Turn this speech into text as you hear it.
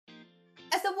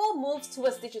the world moves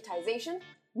towards digitization,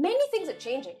 many things are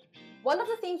changing. One of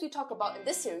the themes we talk about in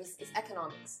this series is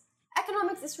economics.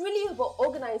 Economics is really about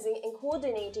organizing and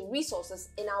coordinating resources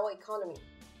in our economy.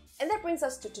 And that brings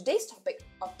us to today's topic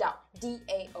of DAO,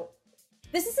 D-A-O.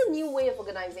 This is a new way of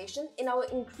organization in our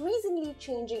increasingly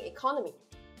changing economy.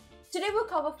 Today we'll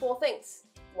cover 4 things.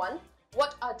 1.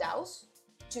 What are DAOs?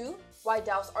 2. Why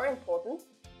DAOs are important.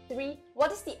 3.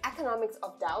 What is the economics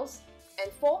of DAOs? And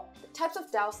 4. The types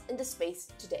of DAOs in the space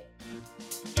today.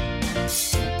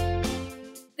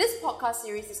 This podcast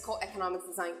series is called Economics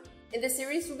Design. In this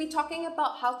series, we'll be talking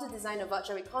about how to design a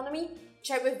virtual economy,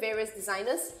 chat with various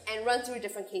designers, and run through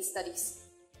different case studies.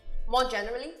 More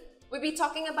generally, we'll be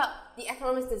talking about the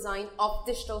economics design of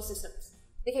digital systems.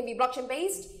 They can be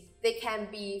blockchain-based, they can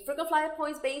be frequent flyer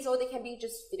points-based, or they can be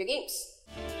just video games.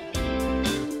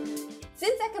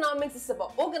 Since economics is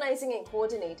about organizing and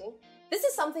coordinating, this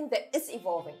is something that is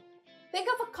evolving. Think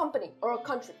of a company or a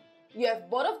country. You have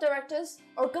board of directors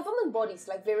or government bodies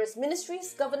like various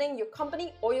ministries governing your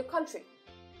company or your country.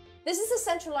 This is a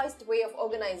centralized way of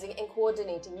organizing and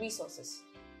coordinating resources.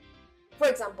 For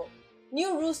example,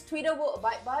 new rules Twitter will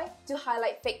abide by to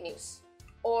highlight fake news,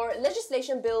 or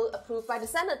legislation bill approved by the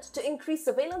Senate to increase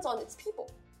surveillance on its people.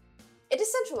 It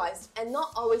is centralized and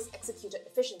not always executed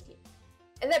efficiently.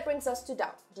 And that brings us to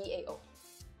DAO, D-A-O.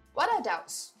 What are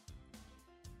DAOs?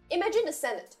 Imagine the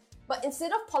Senate, but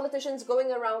instead of politicians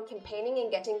going around campaigning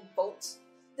and getting votes,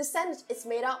 the Senate is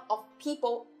made up of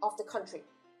people of the country.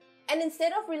 And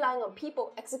instead of relying on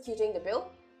people executing the bill,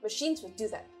 machines will do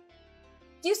that.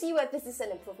 Do you see where this is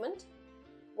an improvement?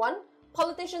 1.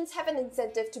 Politicians have an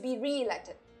incentive to be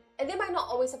re-elected, and they might not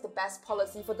always have the best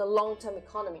policy for the long-term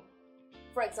economy.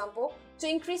 For example, to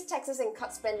increase taxes and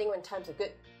cut spending when times are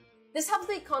good. This helps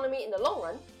the economy in the long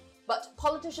run, but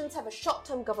politicians have a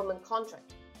short-term government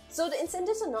contract, so the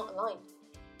incentives are not aligned.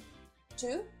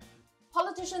 2.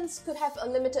 Politicians could have a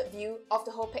limited view of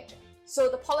the whole picture, so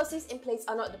the policies in place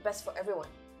are not the best for everyone.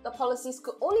 The policies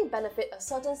could only benefit a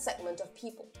certain segment of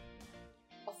people.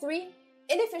 Or 3.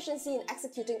 Inefficiency in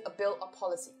executing a bill or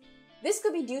policy. This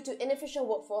could be due to inefficient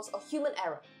workforce or human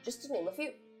error, just to name a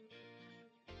few.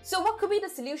 So what could be the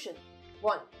solution?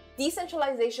 1.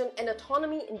 Decentralization and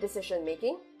autonomy in decision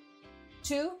making.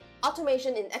 2.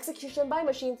 Automation in execution by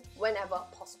machines whenever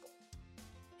possible.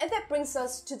 And that brings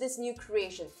us to this new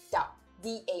creation, DAO,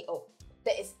 D-A-O,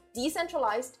 that is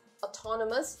decentralized,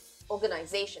 autonomous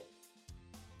organization.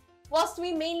 Whilst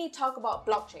we mainly talk about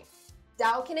blockchain,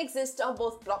 DAO can exist on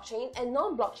both blockchain and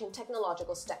non-blockchain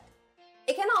technological stack.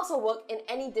 It can also work in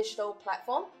any digital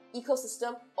platform,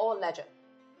 ecosystem, or ledger.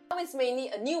 DAO is mainly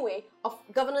a new way of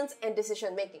governance and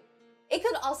decision making. It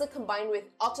could also combine with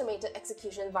automated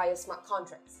execution via smart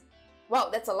contracts. Wow,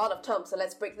 that's a lot of terms, so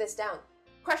let's break this down.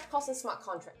 Crash course in smart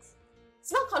contracts.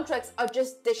 Smart contracts are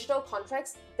just digital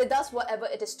contracts that does whatever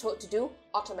it is told to do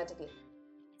automatically.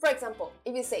 For example,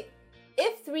 if you say,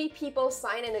 if 3 people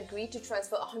sign and agree to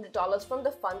transfer $100 from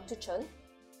the fund to Chen,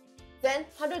 then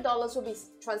 $100 will be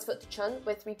transferred to Chen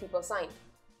where 3 people signed.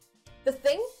 The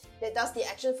thing that does the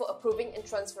action for approving and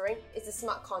transferring is the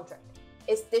smart contract.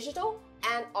 It's digital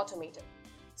and automated.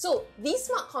 So these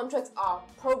smart contracts are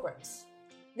programs.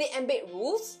 They embed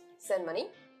rules, send money,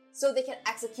 so they can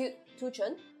execute to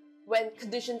Chen when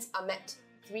conditions are met,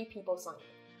 3 people sign.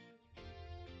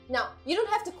 Now, you don't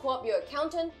have to call up your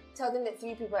accountant, tell them that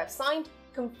 3 people have signed,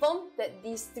 confirm that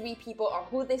these 3 people are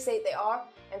who they say they are,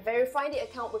 and verify the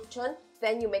account with Chen,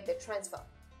 then you make the transfer.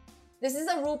 This is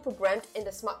a rule programmed in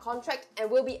the smart contract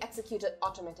and will be executed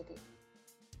automatically.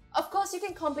 Of course, you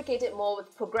can complicate it more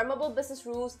with programmable business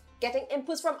rules, getting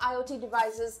inputs from IoT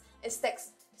devices, and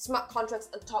stacks smart contracts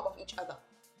on top of each other.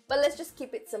 But let's just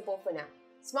keep it simple for now.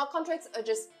 Smart contracts are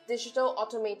just digital,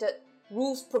 automated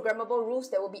rules, programmable rules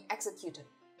that will be executed.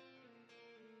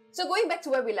 So going back to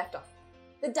where we left off,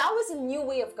 the DAO is a new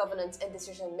way of governance and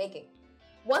decision making.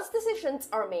 Once decisions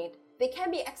are made, they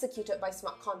can be executed by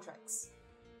smart contracts.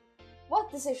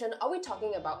 What decision are we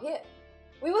talking about here?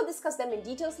 We will discuss them in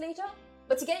details later,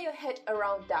 but to get your head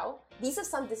around DAO, these are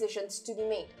some decisions to be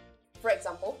made. For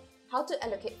example, how to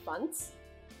allocate funds,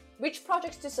 which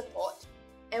projects to support,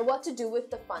 and what to do with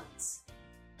the funds.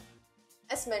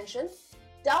 As mentioned,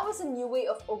 DAO is a new way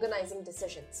of organizing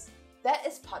decisions. That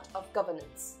is part of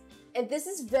governance. And this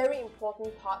is a very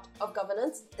important part of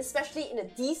governance, especially in a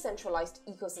decentralized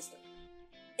ecosystem.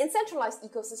 In centralized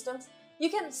ecosystems, you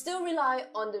can still rely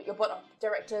on your board of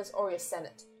directors or your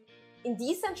senate. In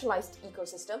decentralized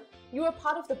ecosystem, you are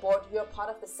part of the board, you are part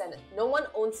of the senate. No one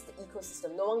owns the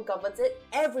ecosystem, no one governs it,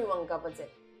 everyone governs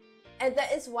it. And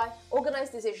that is why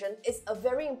organized decision is a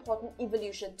very important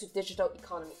evolution to digital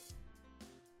economy.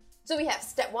 So we have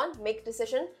step 1, make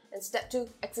decision, and step 2,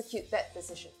 execute that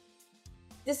decision.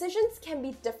 Decisions can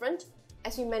be different,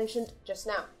 as we mentioned just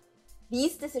now.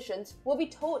 These decisions will be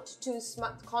taught to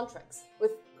smart contracts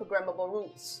with programmable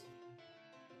rules.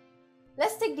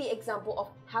 Let's take the example of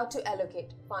how to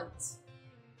allocate funds.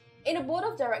 In a board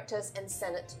of directors and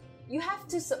senate, you have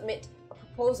to submit a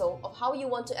proposal of how you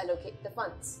want to allocate the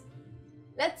funds.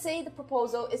 Let's say the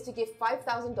proposal is to give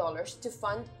 $5,000 to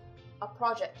fund a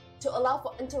project to allow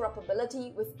for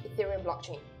interoperability with Ethereum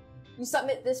blockchain. You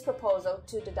submit this proposal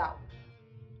to the DAO.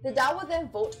 The DAO will then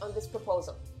vote on this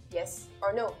proposal, yes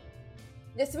or no.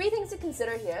 There are 3 things to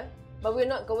consider here, but we'll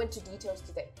not go into details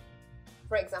today.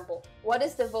 For example, what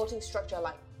is the voting structure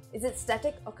like? Is it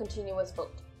static or continuous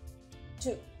vote?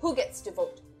 2. Who gets to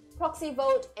vote? Proxy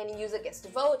vote, any user gets to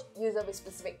vote, user with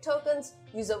specific tokens,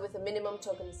 user with a minimum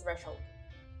tokens threshold.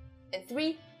 And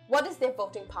 3. What is their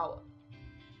voting power?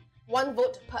 1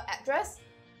 vote per address,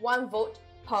 1 vote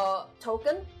per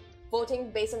token,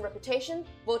 voting based on reputation,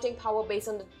 voting power based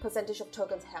on the percentage of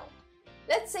tokens held.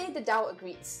 Let's say the DAO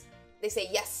agrees. They say,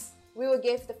 yes, we will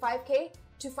give the 5K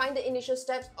to find the initial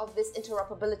steps of this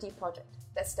interoperability project.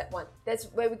 That's step 1. That's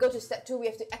where we go to step 2. We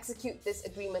have to execute this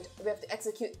agreement. We have to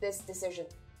execute this decision.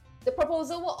 The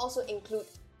proposal will also include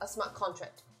a smart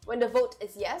contract. When the vote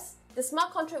is yes, the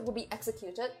smart contract will be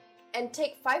executed and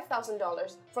take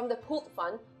 $5,000 from the pooled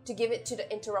fund to give it to the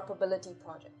interoperability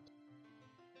project.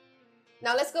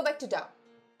 Now let's go back to DAO.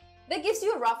 That gives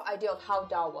you a rough idea of how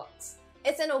DAO works.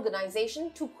 It's an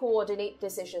organization to coordinate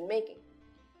decision making.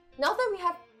 Now that we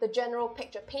have the general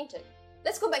picture painted,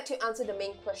 let's go back to answer the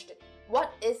main question.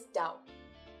 What is DAO?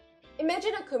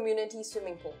 Imagine a community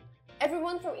swimming pool.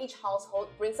 Everyone from each household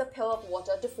brings a pail of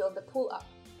water to fill the pool up.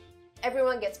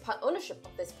 Everyone gets part ownership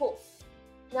of this pool.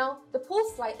 Now, the pool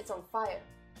slide is on fire.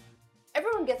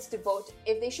 Everyone gets to vote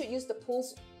if they should use the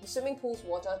swimming pool's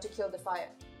water to kill the fire.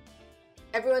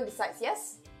 Everyone decides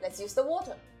yes, let's use the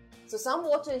water. So some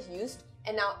water is used,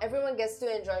 and now everyone gets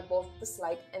to enjoy both the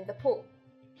slide and the pool.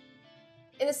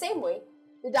 In the same way,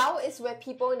 the DAO is where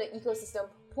people in the ecosystem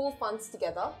pool funds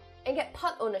together and get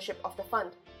part ownership of the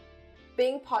fund.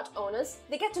 Being part owners,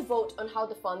 they get to vote on how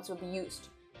the funds will be used.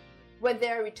 When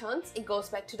there are returns, it goes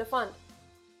back to the fund.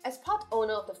 As part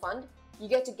owner of the fund, you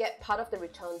get to get part of the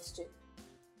returns too.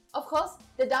 Of course,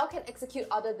 the DAO can execute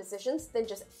other decisions than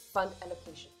just fund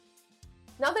allocation.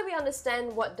 Now that we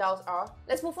understand what DAOs are,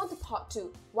 let's move on to part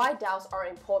 2, why DAOs are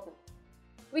important.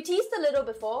 We teased a little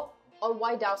before on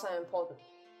why DAOs are important.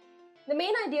 The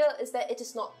main idea is that it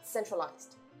is not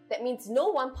centralized. That means no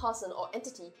one person or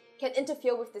entity can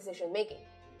interfere with decision making.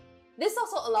 This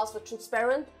also allows for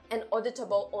transparent and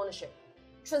auditable ownership.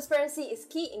 Transparency is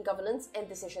key in governance and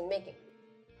decision making.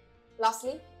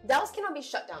 Lastly, DAOs cannot be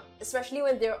shut down, especially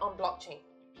when they're on blockchain.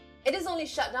 It is only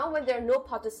shut down when there are no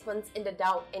participants in the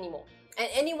DAO anymore, and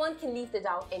anyone can leave the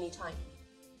DAO anytime.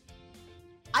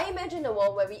 I imagine a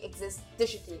world where we exist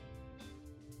digitally,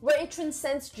 where it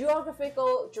transcends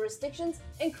geographical jurisdictions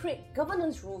and create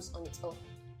governance rules on its own.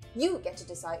 You get to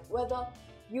decide whether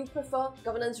you prefer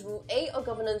governance rule A or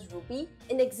governance rule B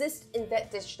and exist in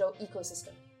that digital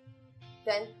ecosystem.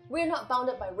 Then, we're not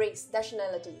bounded by race,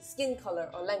 nationality, skin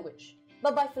color, or language,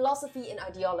 but by philosophy and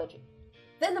ideology.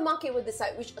 Then the market will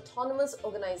decide which autonomous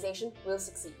organization will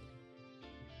succeed.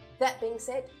 That being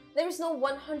said, there is no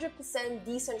 100%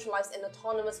 decentralized and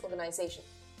autonomous organization.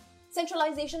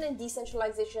 Centralization and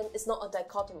decentralization is not a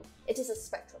dichotomy, it is a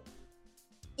spectrum.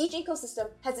 Each ecosystem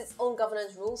has its own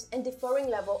governance rules and differing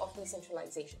level of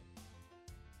decentralization.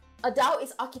 A DAO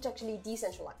is architecturally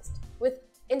decentralized, with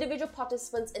individual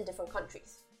participants in different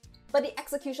countries. But the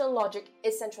execution logic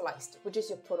is centralized, which is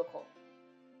your protocol.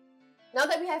 Now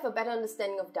that we have a better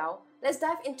understanding of DAO, let's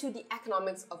dive into the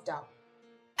economics of DAO.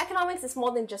 Economics is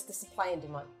more than just the supply and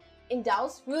demand. In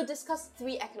DAOs, we will discuss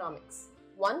 3 economics.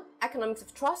 1. Economics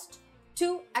of trust.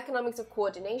 2. Economics of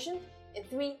coordination. And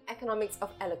 3. Economics of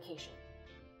allocation.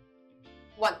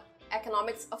 1.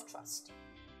 Economics of trust.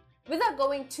 Without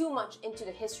going too much into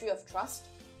the history of trust,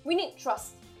 we need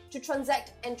trust to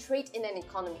transact and trade in an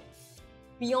economy.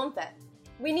 Beyond that,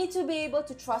 we need to be able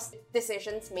to trust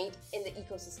decisions made in the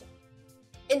ecosystem.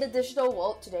 In the digital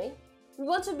world today, we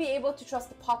want to be able to trust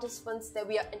the participants that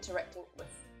we are interacting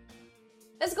with.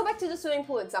 Let's go back to the swimming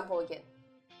pool example again.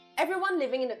 Everyone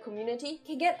living in a community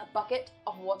can get a bucket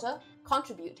of water,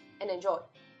 contribute, and enjoy.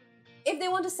 If they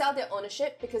want to sell their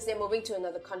ownership because they're moving to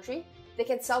another country, they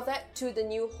can sell that to the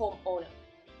new home owner.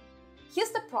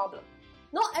 Here's the problem.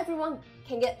 Not everyone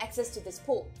can get access to this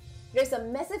pool. There's a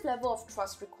massive level of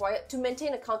trust required to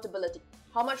maintain accountability.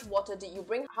 How much water did you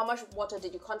bring? How much water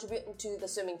did you contribute into the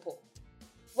swimming pool?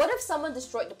 What if someone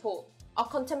destroyed the pool or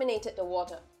contaminated the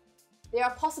water? there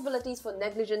are possibilities for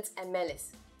negligence and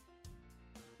malice.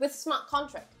 With smart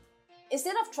contract,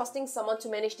 instead of trusting someone to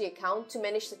manage the account, to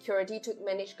manage security, to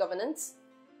manage governance,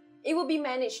 it will be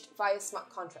managed via smart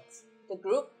contracts. The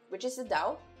group, which is the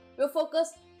DAO, will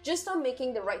focus just on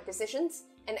making the right decisions,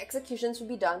 and executions will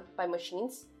be done by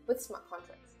machines with smart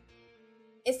contracts.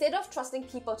 Instead of trusting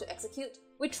people to execute,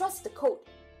 we trust the code.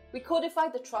 We codify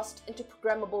the trust into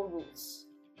programmable rules.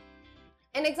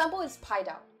 An example is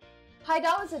PaiDAO.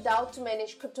 PaiDAO is a DAO to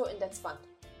manage crypto index fund.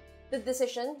 The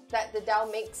decision that the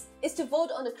DAO makes is to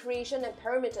vote on the creation and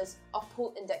parameters of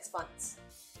pooled index funds.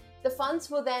 The funds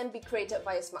will then be created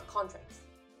via smart contracts.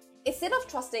 Instead of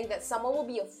trusting that someone will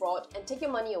be a fraud and take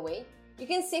your money away, you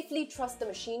can safely trust the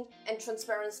machine and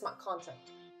transparent smart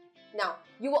contract. Now,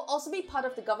 you will also be part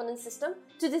of the governance system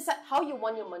to decide how you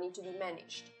want your money to be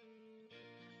managed.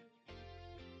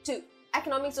 2.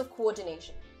 Economics of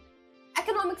coordination.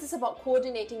 Economics is about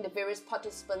coordinating the various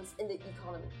participants in the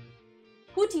economy.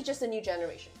 Who teaches the new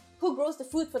generation? Who grows the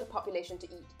food for the population to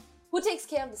eat? Who takes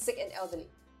care of the sick and elderly?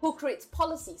 Who creates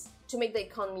policies to make the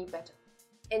economy better?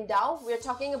 In DAO, we are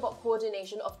talking about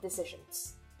coordination of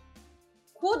decisions.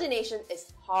 Coordination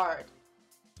is hard.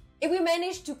 If we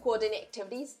manage to coordinate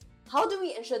activities, how do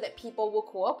we ensure that people will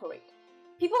cooperate?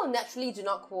 People naturally do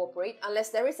not cooperate unless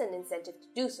there is an incentive to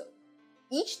do so.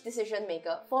 Each decision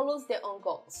maker follows their own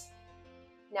goals.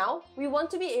 Now, we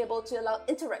want to be able to allow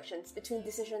interactions between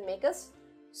decision makers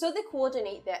so they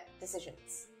coordinate their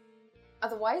decisions.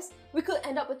 Otherwise, we could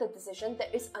end up with a decision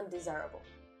that is undesirable.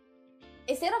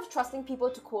 Instead of trusting people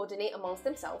to coordinate amongst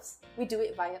themselves, we do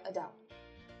it via a DAO.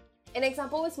 An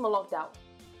example is Moloch DAO.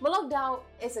 Moloch DAO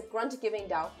is a grant-giving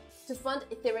DAO to fund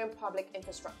Ethereum public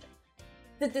infrastructure.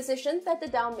 The decision that the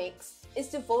DAO makes is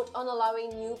to vote on allowing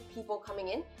new people coming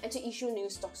in and to issue new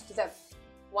stocks to them.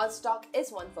 One stock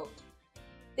is one vote.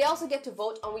 They also get to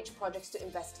vote on which projects to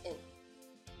invest in.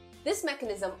 This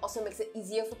mechanism also makes it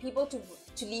easier for people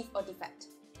to leave or defect.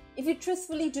 If you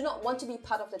truthfully do not want to be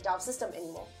part of the DAO system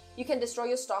anymore, you can destroy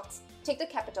your stocks, take the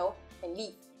capital, and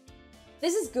leave.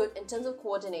 This is good in terms of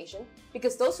coordination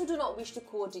because those who do not wish to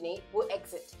coordinate will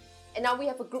exit. And now we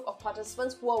have a group of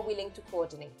participants who are willing to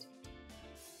coordinate.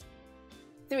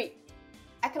 3.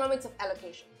 Economics of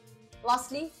allocation.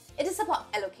 Lastly, it is about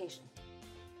allocation.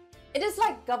 It is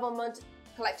like government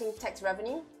collecting tax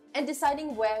revenue and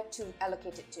deciding where to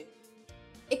allocate it to.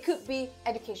 It could be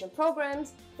education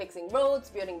programs, fixing roads,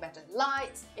 building better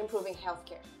lights, improving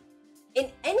healthcare. In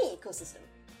any ecosystem,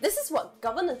 this is what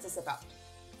governance is about.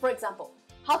 For example,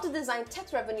 how to design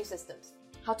tax revenue systems,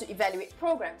 how to evaluate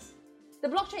programs. The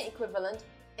blockchain equivalent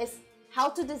is how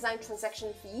to design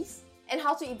transaction fees and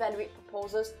how to evaluate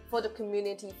proposals for the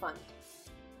community fund.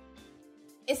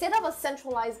 Instead of a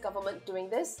centralized government doing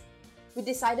this, we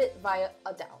decided via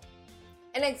a DAO.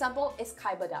 An example is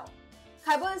Kyber DAO.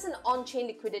 Kyber is an on-chain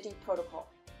liquidity protocol.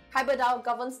 Kyber DAO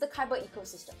governs the Kyber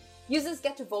ecosystem. Users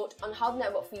get to vote on how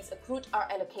network fees accrued are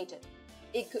allocated.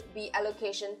 It could be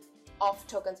allocation of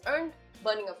tokens earned,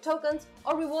 burning of tokens,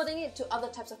 or rewarding it to other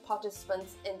types of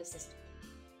participants in the system.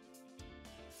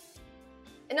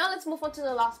 And now let's move on to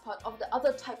the last part of the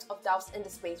other types of DAOs in the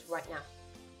space right now.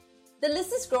 The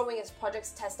list is growing as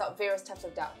projects test out various types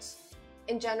of DAOs.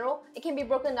 In general, it can be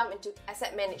broken down into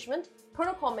asset management,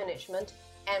 protocol management,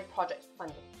 and project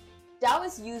funding. DAO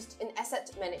is used in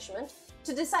asset management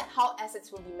to decide how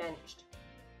assets will be managed.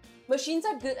 Machines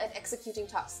are good at executing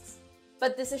tasks,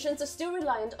 but decisions are still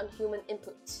reliant on human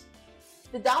inputs.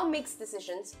 The DAO makes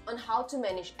decisions on how to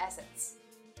manage assets.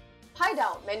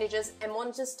 PaiDAO manages and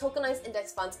monitors tokenized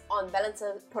index funds on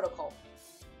Balancer protocol.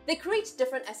 They create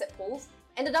different asset pools,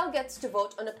 and the DAO gets to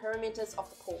vote on the parameters of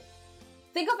the pool.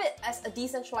 Think of it as a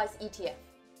decentralized ETF.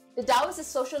 The DAO is a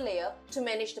social layer to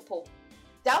manage the pool.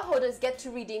 DAO holders get to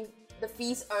redeem the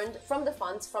fees earned from the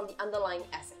funds from the underlying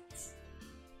assets.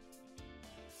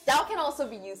 DAO can also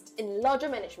be used in larger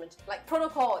management like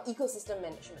protocol or ecosystem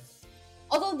management.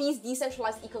 Although these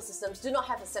decentralized ecosystems do not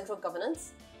have a central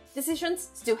governance, decisions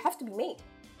still have to be made,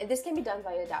 and this can be done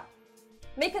via DAO.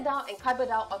 MakerDAO and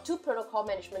KyberDAO are two protocol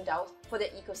management DAOs for their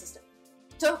ecosystem.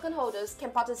 Token holders can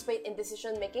participate in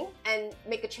decision making and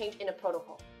make a change in a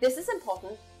protocol. This is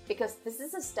important because this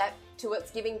is a step towards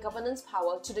giving governance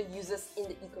power to the users in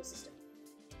the ecosystem.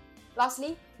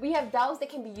 Lastly, we have DAOs that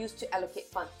can be used to allocate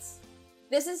funds.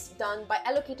 This is done by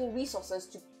allocating resources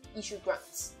to issue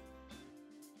grants.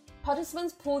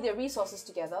 Participants pool their resources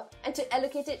together and to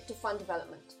allocate it to fund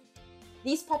development.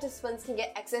 These participants can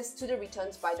get access to the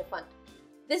returns by the fund.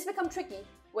 This becomes tricky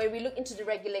when we look into the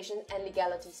regulation and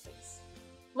legality space.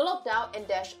 Moloch DAO and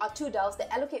Dash are two DAOs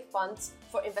that allocate funds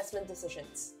for investment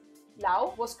decisions.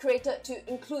 DAO was created to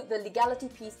include the legality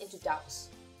piece into DAOs.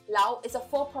 Lao is a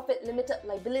for-profit limited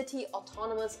liability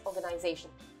autonomous organization.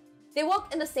 They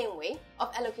work in the same way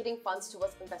of allocating funds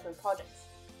towards investment projects.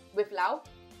 With Lao,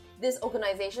 this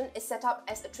organization is set up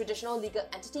as a traditional legal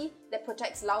entity that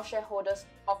protects Lao shareholders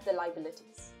of their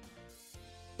liabilities.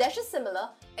 Dash is similar,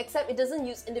 except it doesn't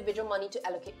use individual money to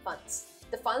allocate funds.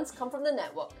 The funds come from the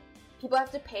network. People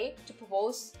have to pay to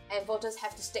propose, and voters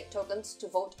have to stake tokens to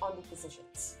vote on the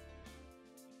decisions.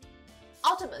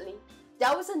 Ultimately,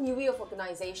 DAO is a new way of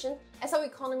organization as our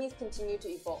economies continue to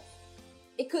evolve.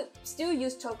 It could still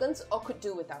use tokens or could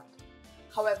do without.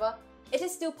 However, it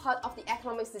is still part of the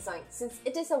economics design since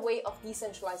it is a way of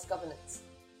decentralized governance.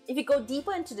 If you go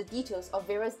deeper into the details of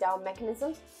various DAO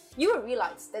mechanisms, you will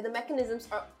realize that the mechanisms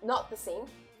are not the same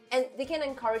and they can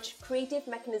encourage creative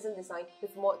mechanism design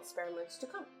with more experiments to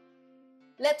come.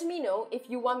 Let me know if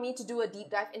you want me to do a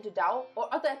deep dive into DAO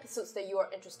or other episodes that you are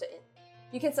interested in.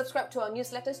 You can subscribe to our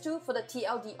newsletters too for the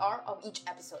TLDR of each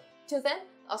episode. Till then,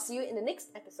 I'll see you in the next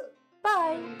episode.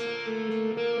 Bye!